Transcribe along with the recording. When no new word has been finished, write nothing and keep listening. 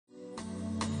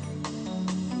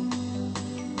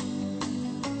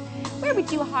Where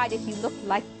would you hide if you looked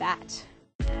like that?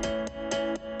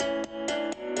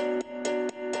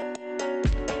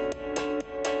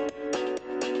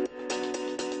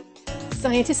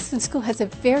 Scientists in School has a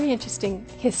very interesting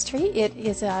history. It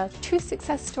is a true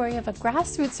success story of a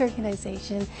grassroots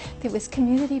organization that was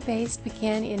community-based,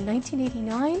 began in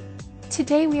 1989.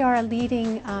 Today we are a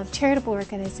leading charitable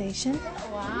organization.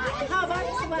 How about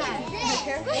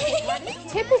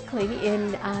Typically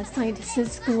in Scientists in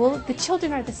School, the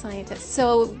children are the scientists.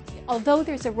 So although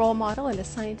there's a role model and a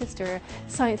scientist or a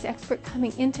science expert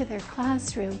coming into their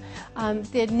classroom,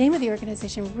 the name of the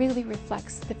organization really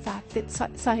reflects the fact that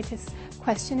scientists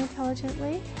question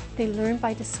intelligently, they learn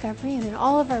by discovery, and in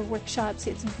all of our workshops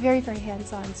it's very, very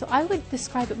hands-on. So I would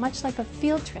describe it much like a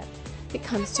field trip that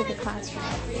comes to the classroom.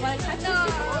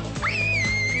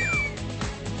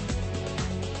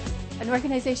 An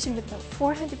organization with about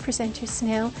 400 presenters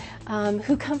now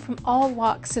who come from all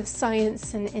walks of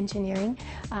science and engineering.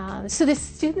 So the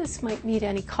students might meet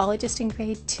an ecologist in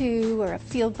grade 2 or a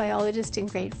field biologist in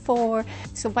grade 4.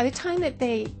 So by the time that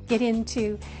they get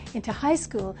into high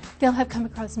school, they'll have come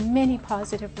across many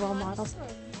positive role models.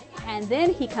 And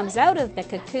then he comes out of the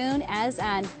cocoon as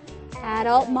an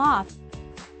adult moth.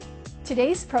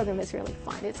 Today's program is really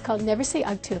fun. It's called Never Say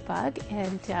Uugh to a Bug,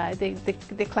 and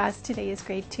the class today is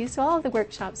grade 2, so all of the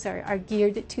workshops are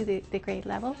geared to the grade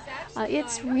level.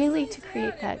 It's really to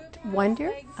create that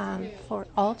wonder for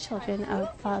all children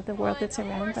of the world that's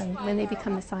around them. When they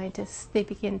become a scientist, they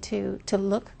begin to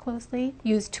look closely,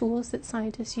 use tools that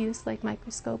scientists use like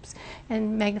microscopes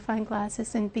and magnifying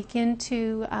glasses, and begin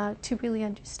to really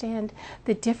understand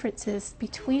the differences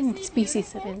between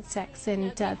species of insects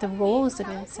and the roles of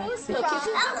insects. Look, he's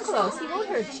not close. He won't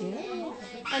hurt you.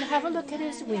 And have a look at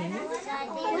his wings. Put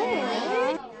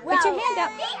your hand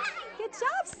up. Good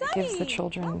job, Sonny. It gives the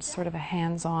children sort of a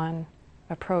hands-on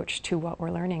approach to what we're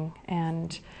learning,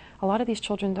 and a lot of these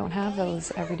children don't have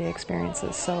those everyday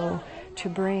experiences, so to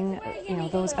bring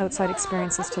those outside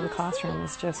experiences to the classroom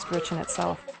is just rich in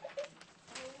itself.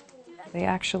 They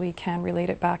actually can relate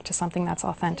it back to something that's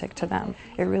authentic to them.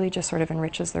 It really just sort of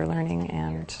enriches their learning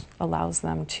and allows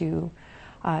them to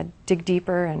dig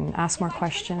deeper and ask more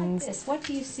questions. What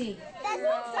do you see?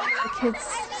 The kids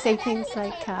say things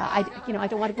like, I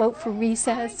don't want to go out for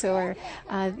recess, or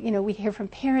we hear from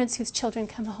parents whose children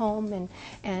come home,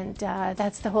 and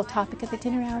that's the whole topic of the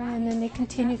dinner hour, and then they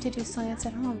continue to do science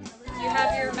at home. You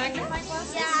have your magnifying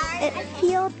glasses? It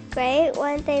feels great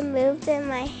when they moved in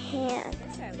my hand.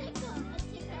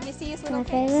 You see his little My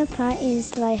favorite part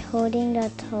is like holding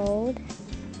the toad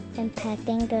and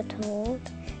petting the toad.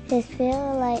 It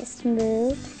feels like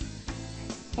smooth,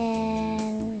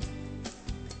 and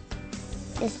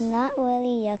it's not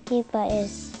really yucky, but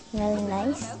it's really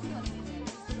nice.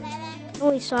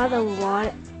 We saw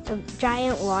the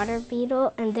giant water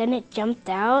beetle, and then it jumped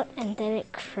out, and then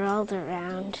it crawled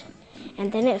around,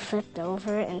 and then it flipped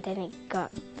over, and then it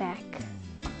got back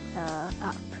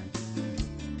up.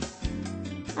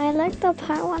 I like the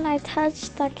part when I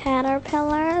touched the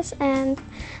caterpillars and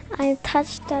I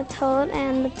touched the toad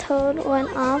and the toad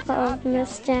went off of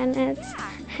Miss Janet's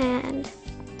hand.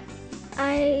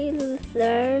 I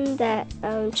learned that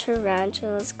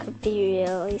tarantulas could be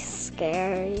really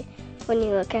scary when you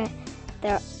look at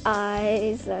their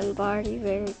eyes and body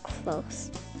very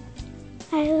close.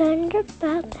 I learned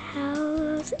about how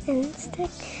those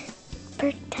insects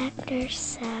protect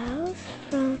themselves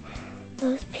from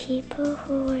those people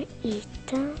who will eat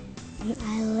them.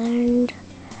 I learned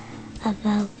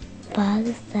about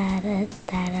bugs that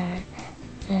are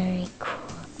very cool.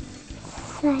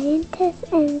 Scientists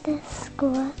in the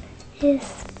school is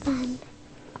fun.